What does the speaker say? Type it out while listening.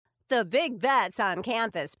the Big Bets on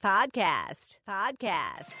Campus podcast. All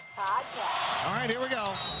right, here we go.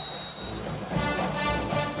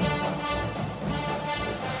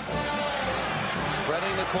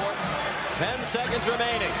 Spreading the court. 10 seconds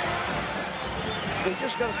remaining. They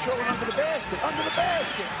just got to throw it under the basket.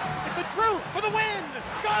 It's the truth for the win.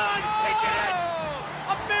 Gone. They did it.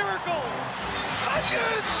 A miracle.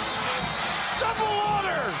 Hutchins! Double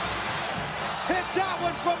order! Hit that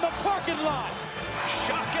one from the parking lot.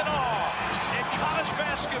 Shock and awe in college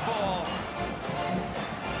basketball.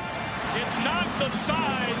 It's not the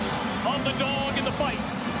size of the dog in the fight.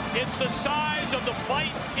 It's the size of the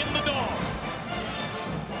fight in the dog.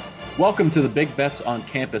 Welcome to the Big Bets on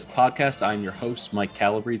Campus podcast. I'm your host, Mike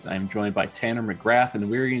Calabrese. I'm joined by Tanner McGrath, and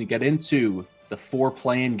we're going to get into the 4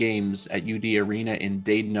 play-in games at UD Arena in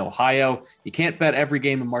Dayton, Ohio. You can't bet every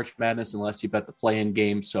game in March Madness unless you bet the play-in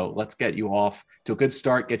game. So let's get you off to a good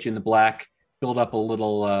start, get you in the black, build up a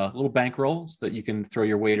little bankroll so that you can throw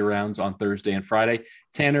your weight arounds on Thursday and Friday.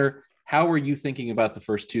 Tanner, how are you thinking about the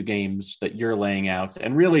first 2 games that you're laying out,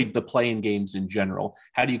 and really the play-in games in general?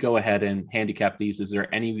 How do you go ahead and handicap these? Is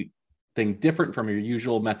there anything different from your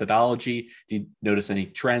usual methodology? Do you notice any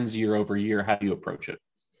trends year over year? How do you approach it?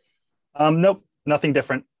 Nope, nothing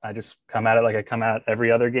different. I just come at it like I come at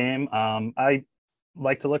every other game. I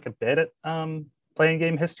like to look a bit at playing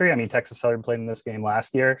game history. I mean, Texas Southern played in this game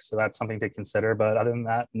last year, so that's something to consider. But other than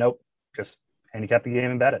that, nope, just handicap the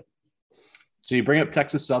game and bet it. So you bring up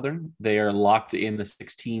Texas Southern. They are locked in the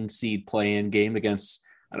 16 seed play-in game against,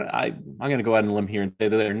 I'm going to go out on a limb here and say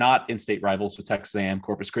that they're not in-state rivals with Texas A&M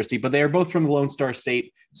Corpus Christi, but they are both from the Lone Star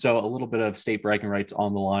State. So a little bit of state bragging rights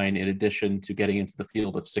on the line in addition to getting into the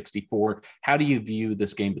field of 64. How do you view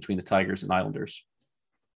this game between the Tigers and Islanders?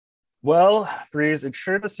 Well, Breeze, it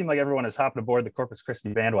sure does seem like everyone is hopping aboard the Corpus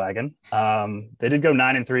Christi bandwagon. They did go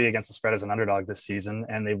 9-3 against the spread as an underdog this season,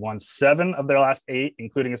 and they've won 7 of their last 8,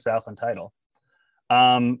 including a Southland title.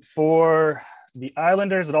 For the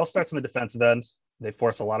Islanders, it all starts on the defensive end. They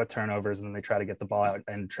force a lot of turnovers, and then they try to get the ball out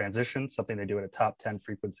and transition, something they do at a top 10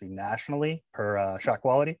 frequency nationally per shot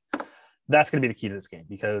quality. That's going to be the key to this game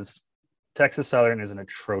because Texas Southern is an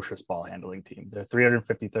atrocious ball handling team. They're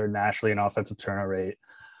 353rd nationally in offensive turnover rate.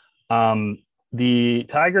 The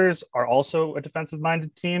Tigers are also a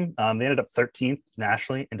defensive-minded team. They ended up 13th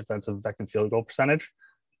nationally in defensive effective field goal percentage,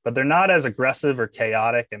 but they're not as aggressive or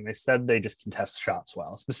chaotic, and instead they just contest shots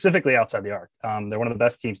well, specifically outside the arc. They're one of the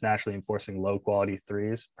best teams nationally in forcing low-quality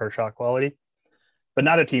threes per shot quality, but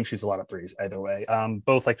neither team shoots a lot of threes either way.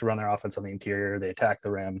 Both like to run their offense on the interior. They attack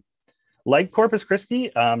the rim. Like Corpus Christi,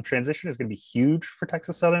 transition is going to be huge for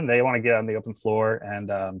Texas Southern. They want to get on the open floor and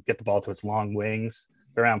get the ball to its long wings.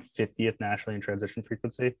 They're around 50th nationally in transition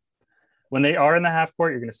frequency. When they are in the half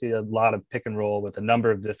court, you're going to see a lot of pick and roll with a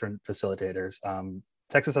number of different facilitators.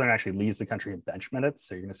 Texas Southern actually leads the country in bench minutes,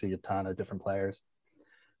 so you're going to see a ton of different players.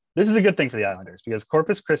 This is a good thing for the Islanders because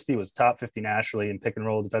Corpus Christi was top 50 nationally in pick and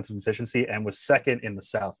roll defensive efficiency and was second in the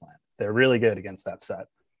Southland. They're really good against that set.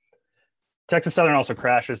 Texas Southern also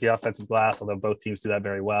crashes the offensive glass, although both teams do that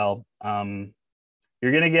very well.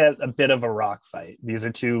 You're going to get a bit of a rock fight. These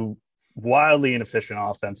are 2 wildly inefficient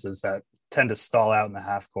offenses that tend to stall out in the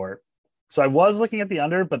half court. So I was looking at the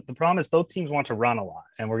under, but the problem is both teams want to run a lot,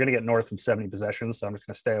 and we're going to get north of 70 possessions, so I'm just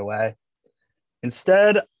going to stay away.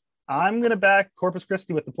 Instead, I'm going to back Corpus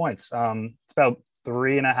Christi with the points. It's about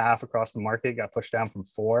 3.5 across the market, got pushed down from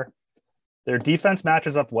 4. Their defense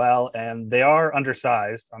matches up well, and they are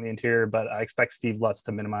undersized on the interior, but I expect Steve Lutz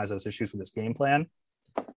to minimize those issues with his game plan.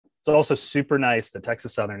 It's also super nice that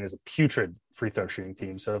Texas Southern is a putrid free throw shooting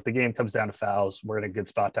team. So if the game comes down to fouls, we're in a good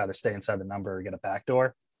spot to either stay inside the number or get a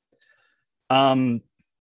backdoor.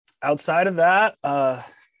 Outside of that, I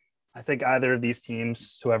think either of these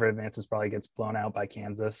teams, whoever advances, probably gets blown out by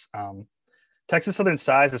Kansas. Texas Southern's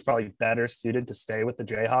size is probably better suited to stay with the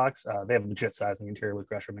Jayhawks. They have legit size in the interior with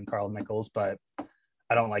Gresham and Carl Nichols, but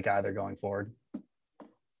I don't like either going forward.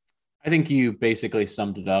 I think you basically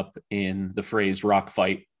summed it up in the phrase rock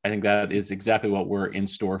fight. I think that is exactly what we're in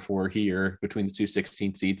store for here between the 2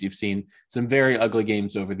 16 seeds. You've seen some very ugly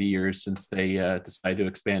games over the years since they decided to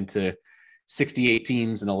expand to 68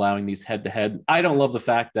 teams and allowing these head-to-head. I don't love the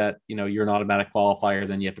fact that, you're an automatic qualifier,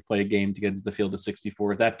 then you have to play a game to get into the field of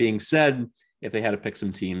 64. That being said, if they had to pick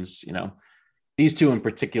some teams, these 2 in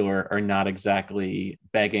particular are not exactly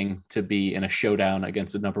begging to be in a showdown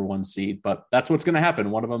against a number 1 seed, but that's what's going to happen.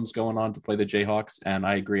 One of them's going on to play the Jayhawks, and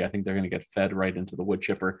I agree. I think they're going to get fed right into the wood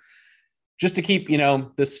chipper. Just to keep,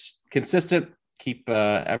 this consistent, keep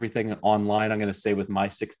everything online, I'm going to say with my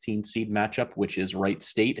 16 seed matchup, which is Wright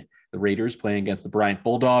State, the Raiders playing against the Bryant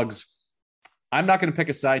Bulldogs. I'm not going to pick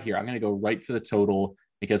a side here. I'm going to go right for the total.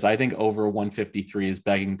 because I think over 153 is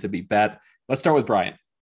begging to be bet. Let's start with Bryant.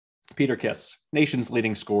 Peter Kiss, nation's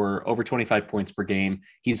leading scorer, over 25 points per game.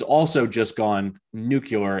 He's also just gone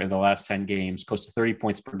nuclear in the last 10 games, close to 30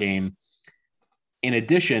 points per game. In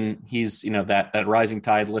addition, he's, that rising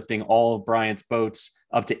tide lifting all of Bryant's boats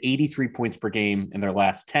up to 83 points per game in their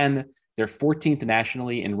last 10. They're 14th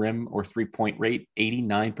nationally in rim or three-point rate.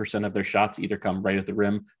 89% of their shots either come right at the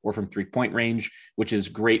rim or from three-point range, which is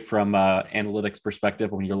great from analytics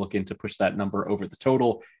perspective when you're looking to push that number over the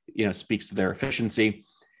total. Speaks to their efficiency.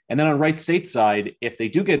 And then on Wright State's side, if they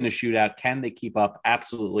do get in a shootout, can they keep up?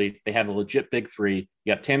 Absolutely. They have a legit big three.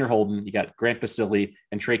 You got Tanner Holden, you got Grant Basile,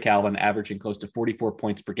 and Trey Calvin averaging close to 44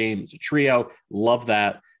 points per game. It's a trio. Love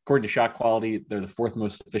that. According to shot quality, they're the fourth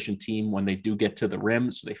most efficient team when they do get to the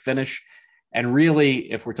rim, so they finish. And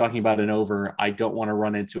really, if we're talking about an over, I don't want to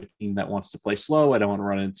run into a team that wants to play slow. I don't want to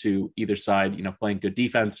run into either side, playing good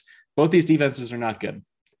defense. Both these defenses are not good.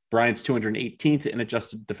 Bryant's 218th in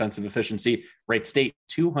adjusted defensive efficiency. Wright State,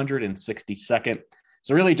 262nd.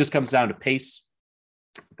 So really it just comes down to pace.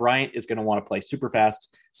 Bryant is going to want to play super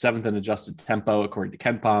fast, 7th in adjusted tempo, according to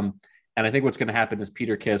KenPom. And I think what's going to happen is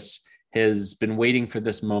Peter Kiss has been waiting for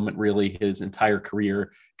this moment really his entire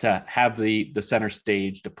career to have the center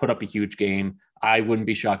stage, to put up a huge game. I wouldn't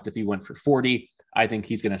be shocked if he went for 40. I think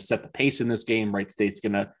he's going to set the pace in this game. Wright State's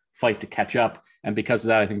going to fight to catch up. And because of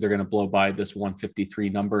that, I think they're going to blow by this 153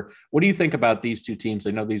 number. What do you think about these two teams?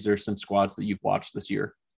 I know these are some squads that you've watched this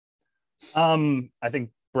year. I think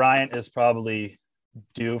Bryant is probably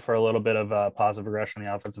due for a little bit of positive regression on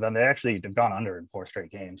the offensive end. They actually have gone under in 4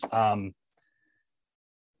 straight games.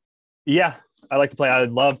 Yeah, I like to play. I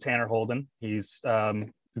love Tanner Holden. He's a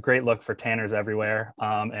great look for Tanners everywhere.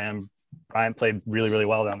 And Bryant played really, really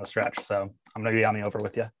well down the stretch. So I'm going to be on the over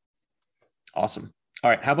with you. Awesome. All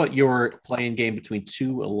right. How about your playing game between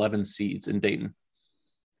 2 11 seeds in Dayton?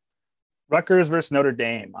 Rutgers versus Notre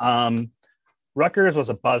Dame. Rutgers was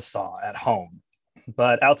a buzzsaw at home,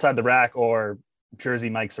 but outside the rack or Jersey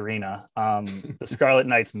Mike's Arena, the Scarlet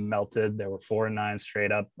Knights melted. There were 4-9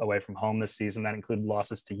 straight up away from home this season. That included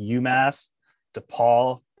losses to UMass,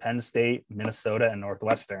 DePaul, Penn State, Minnesota, and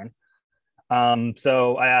Northwestern.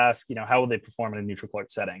 So I ask, how will they perform in a neutral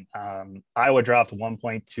court setting? Iowa dropped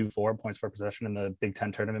 1.24 points per possession in the Big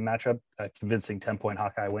Ten tournament matchup, a convincing 10-point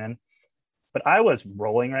Hawkeye win. But Iowa's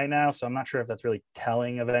rolling right now, so I'm not sure if that's really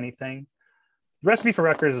telling of anything. The recipe for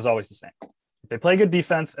Rutgers is always the same. If they play good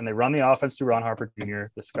defense and they run the offense through Ron Harper Jr.,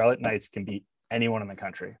 the Scarlet Knights can beat anyone in the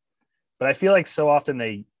country. But I feel like so often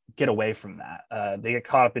they get away from that. They get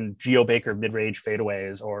caught up in Geo Baker mid-range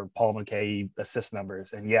fadeaways or Paul McKay assist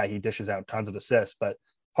numbers. And yeah, he dishes out tons of assists, but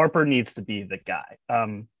Harper needs to be the guy.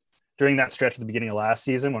 During that stretch at the beginning of last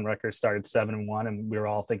season, when Rutgers started 7-1 and we were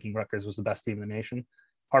all thinking Rutgers was the best team in the nation,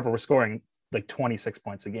 Harper was scoring like 26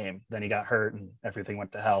 points a game. Then he got hurt and everything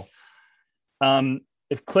went to hell.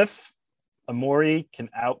 If Cliff Amori can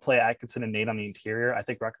outplay Atkinson and Nate on the interior, I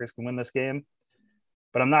think Rutgers can win this game.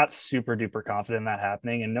 But I'm not super duper confident in that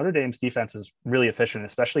happening. And Notre Dame's defense is really efficient,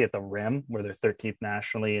 especially at the rim, where they're 13th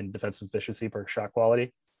nationally in defensive efficiency per shot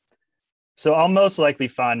quality. So I'll most likely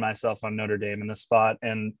find myself on Notre Dame in this spot.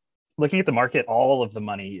 And looking at the market, all of the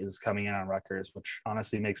money is coming in on Rutgers, which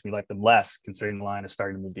honestly makes me like them less, considering the line is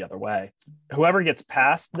starting to move the other way. Whoever gets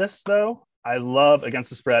past this, though, I love against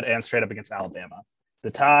the spread and straight up against Alabama.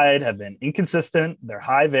 The Tide have been inconsistent. They're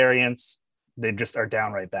high variance. They just are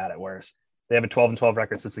downright bad at worst. They have a 12-12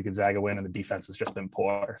 record since the Gonzaga win, and the defense has just been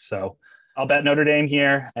poor. So I'll bet Notre Dame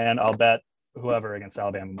here, and I'll bet whoever against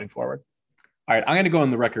Alabama moving forward. All right, I'm going to go on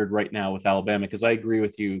the record right now with Alabama because I agree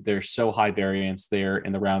with you. They're so high variance there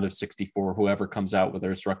in the round of 64, whoever comes out,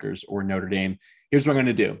 whether it's Rutgers or Notre Dame. Here's what I'm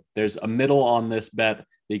going to do. There's a middle on this bet that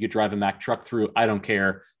you could drive a Mack truck through. I don't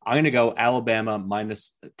care. I'm going to go Alabama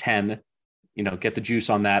minus 10, get the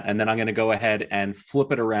juice on that. And then I'm going to go ahead and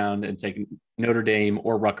flip it around and take Notre Dame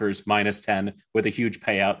or Rutgers minus 10 with a huge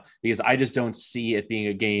payout, because I just don't see it being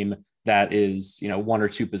a game that is, 1 or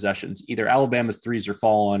 2 possessions. Either Alabama's threes are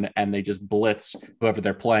falling and they just blitz whoever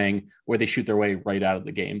they're playing, or they shoot their way right out of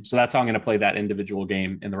the game. So that's how I'm going to play that individual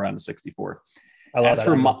game in the round of 64.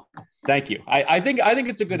 Thank you. I think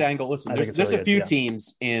it's a good angle. Listen, there's a few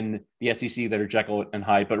teams in the SEC that are Jekyll and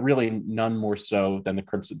Hyde, but really none more so than the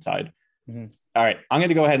Crimson Tide. Mm-hmm. All right, I'm going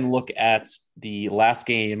to go ahead and look at the last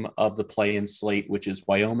game of the play-in slate, which is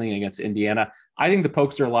Wyoming against Indiana. I think the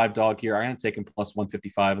Pokes are a live dog here. I'm going to take them plus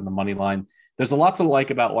 155 on the money line. There's a lot to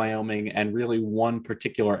like about Wyoming, and really one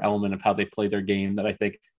particular element of how they play their game that I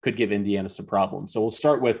think could give Indiana some problems. So we'll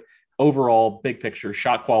start with overall big picture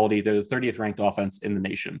shot quality. They're the 30th ranked offense in the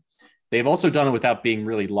nation. They've also done it without being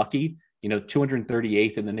really lucky.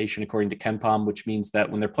 238th in the nation, according to KenPom, which means that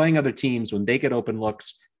when they're playing other teams, when they get open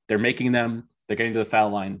looks, they're making them, they're getting to the foul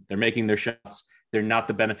line, they're making their shots. They're not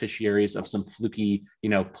the beneficiaries of some fluky,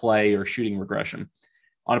 play or shooting regression.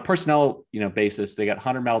 On a personnel, basis, they got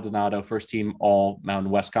Hunter Maldonado, first team All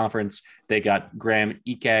Mountain West Conference. They got Graham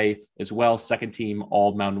Ike as well, second team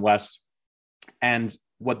All Mountain West. And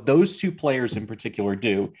what those two players in particular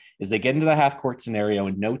do is they get into the half court scenario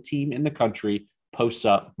and no team in the country posts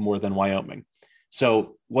up more than Wyoming.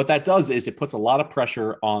 So what that does is it puts a lot of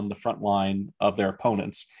pressure on the front line of their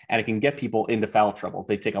opponents, and it can get people into foul trouble.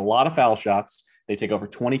 They take a lot of foul shots. They take over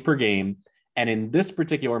 20 per game. And in this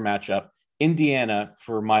particular matchup, Indiana,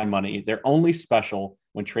 for my money, they're only special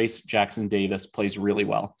when Trayce Jackson-Davis plays really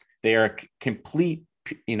well. They are a complete,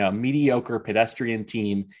 mediocre pedestrian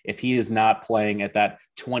team if he is not playing at that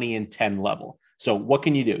 20-10 level. So what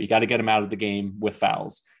can you do? You got to get him out of the game with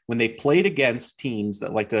fouls. When they played against teams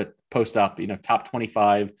that like to post up, top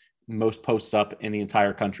 25, most posts up in the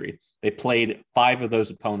entire country, they played 5 of those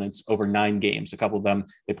opponents over 9 games. A couple of them,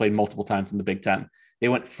 they played multiple times in the Big Ten. They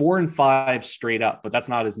went 4-5 straight up, but that's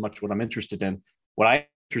not as much what I'm interested in. What I'm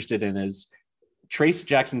interested in is Trayce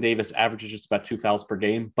Jackson-Davis averages just about 2 fouls per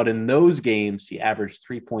game, but in those games, he averaged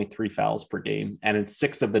 3.3 fouls per game. And in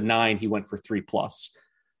 6 of the 9, he went for 3+.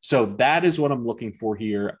 So that is what I'm looking for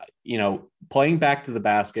here. Playing back to the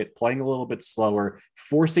basket, playing a little bit slower,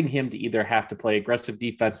 forcing him to either have to play aggressive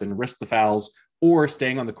defense and risk the fouls, or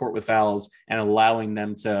staying on the court with fouls and allowing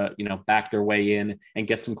them to, back their way in and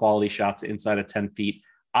get some quality shots inside of 10 feet.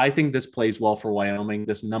 I think this plays well for Wyoming.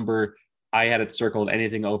 This number, I had it circled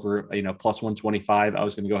anything over, plus 125. I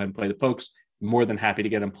was going to go ahead and play the Pokes. More than happy to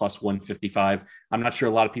get them plus 155. I'm not sure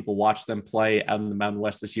a lot of people watch them play out in the Mountain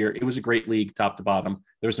West this year. It was a great league, top to bottom.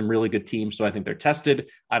 There were some really good teams, so I think they're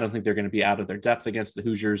tested. I don't think they're going to be out of their depth against the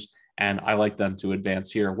Hoosiers, and I like them to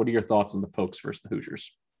advance here. What are your thoughts on the Pokes versus the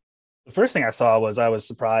Hoosiers? The first thing I saw was I was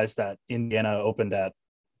surprised that Indiana opened at,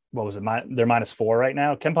 they're -4 right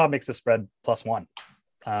now. KenPom makes the spread +1.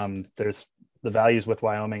 There's the values with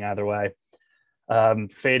Wyoming either way.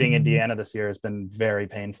 Fading Indiana this year has been very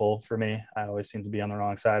painful for me. I always seem to be on the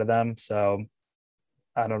wrong side of them. So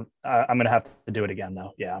I'm going to have to do it again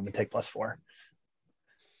though. Yeah, I'm going to take +4.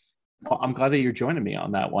 Well, I'm glad that you're joining me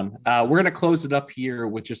on that one. We're going to close it up here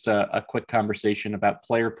with just a quick conversation about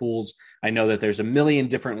player pools. I know that there's a million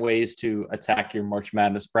different ways to attack your March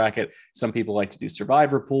Madness bracket. Some people like to do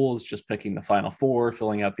survivor pools, just picking the final 4,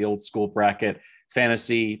 filling out the old school bracket,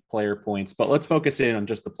 fantasy, player points. But let's focus in on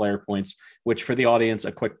just the player points, which for the audience,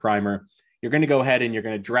 a quick primer. You're going to go ahead and you're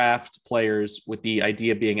going to draft players with the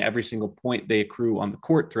idea being every single point they accrue on the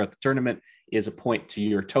court throughout the tournament is a point to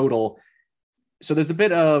your total. So there's a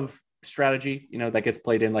bit of strategy, that gets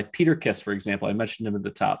played in, like Peter Kiss, for example. I mentioned him at the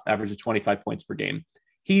top, averages 25 points per game.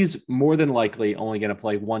 He's more than likely only going to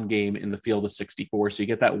play one game in the field of 64. So you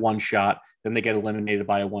get that one shot, then they get eliminated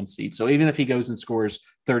by a 1 seed. So even if he goes and scores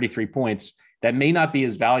 33 points, that may not be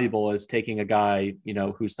as valuable as taking a guy,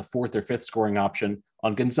 who's the 4th or 5th scoring option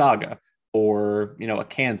on Gonzaga or, a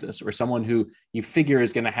Kansas or someone who you figure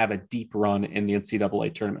is going to have a deep run in the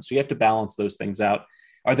NCAA tournament. So you have to balance those things out.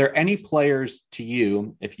 Are there any players to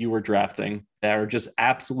you, if you were drafting, that are just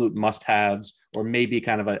absolute must-haves or maybe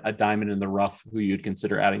kind of a diamond in the rough who you'd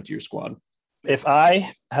consider adding to your squad? If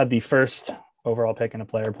I had the first overall pick in a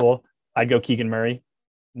player pool, I'd go Keegan Murray,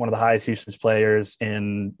 one of the highest usage players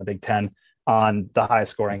in the Big Ten, on the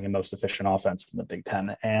highest scoring and most efficient offense in the Big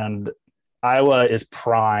Ten. And Iowa is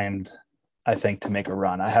primed, I think, to make a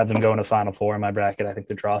run. I have them going to Final Four in my bracket. I think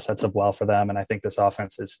the draw sets up well for them. And I think this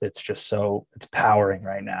offense it's powering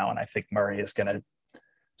right now. And I think Murray is going to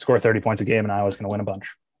score 30 points a game and Iowa's going to win a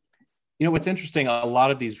bunch. What's interesting, a lot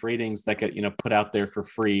of these ratings that get, put out there for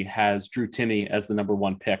free has Drew Timme as the number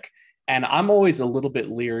 1 pick. And I'm always a little bit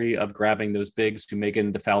leery of grabbing those bigs who may get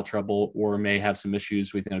into foul trouble or may have some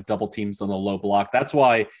issues with, double teams on the low block. That's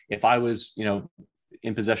why if I was,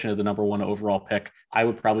 in possession of the number 1 overall pick, I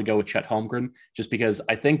would probably go with Chet Holmgren, just because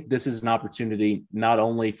I think this is an opportunity not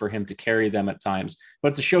only for him to carry them at times, but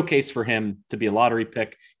it's a showcase for him to be a lottery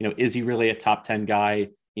pick. Is he really a top 10 guy,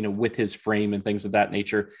 with his frame and things of that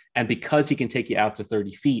nature? And because he can take you out to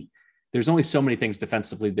 30 feet, there's only so many things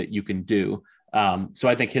defensively that you can do. So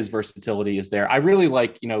I think his versatility is there. I really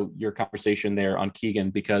like, your conversation there on Keegan,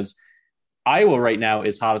 because Iowa right now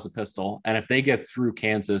is hot as a pistol. And if they get through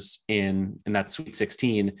Kansas in that Sweet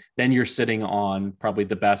 16, then you're sitting on probably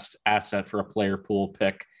the best asset for a player pool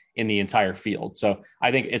pick in the entire field. So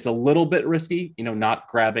I think it's a little bit risky, not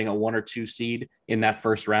grabbing a 1 or 2 seed in that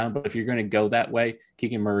first round. But if you're going to go that way,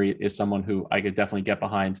 Keegan Murray is someone who I could definitely get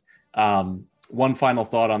behind. One final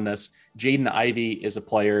thought on this. Jaden Ivey is a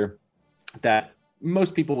player that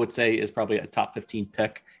most people would say is probably a top 15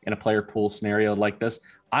 pick in a player pool scenario like this.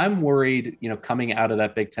 I'm worried, coming out of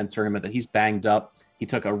that Big Ten tournament that he's banged up. He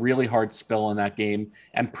took a really hard spill in that game.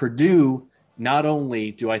 And Purdue, not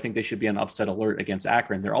only do I think they should be on upset alert against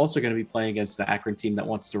Akron, they're also going to be playing against an Akron team that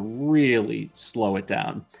wants to really slow it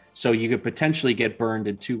down. So you could potentially get burned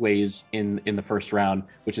in two ways in the first round,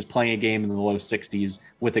 which is playing a game in the low 60s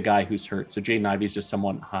with a guy who's hurt. So Jaden Ivey is just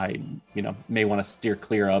someone I, may want to steer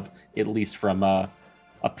clear of, at least from a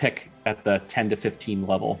pick at the 10 to 15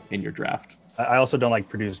 level in your draft. I also don't like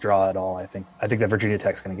Purdue's draw at all. I think that Virginia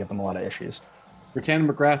Tech's going to give them a lot of issues. For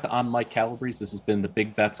Tanner McGrath, I'm Mike Calabrese. This has been the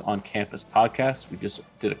Big Bets on Campus podcast. We just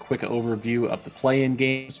did a quick overview of the play-in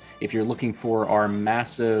games. If you're looking for our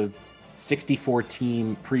massive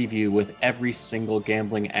 64-team preview with every single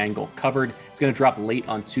gambling angle covered, it's going to drop late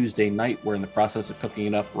on Tuesday night. We're in the process of cooking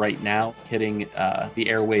it up right now, hitting the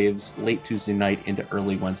airwaves late Tuesday night into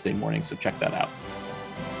early Wednesday morning, so check that out.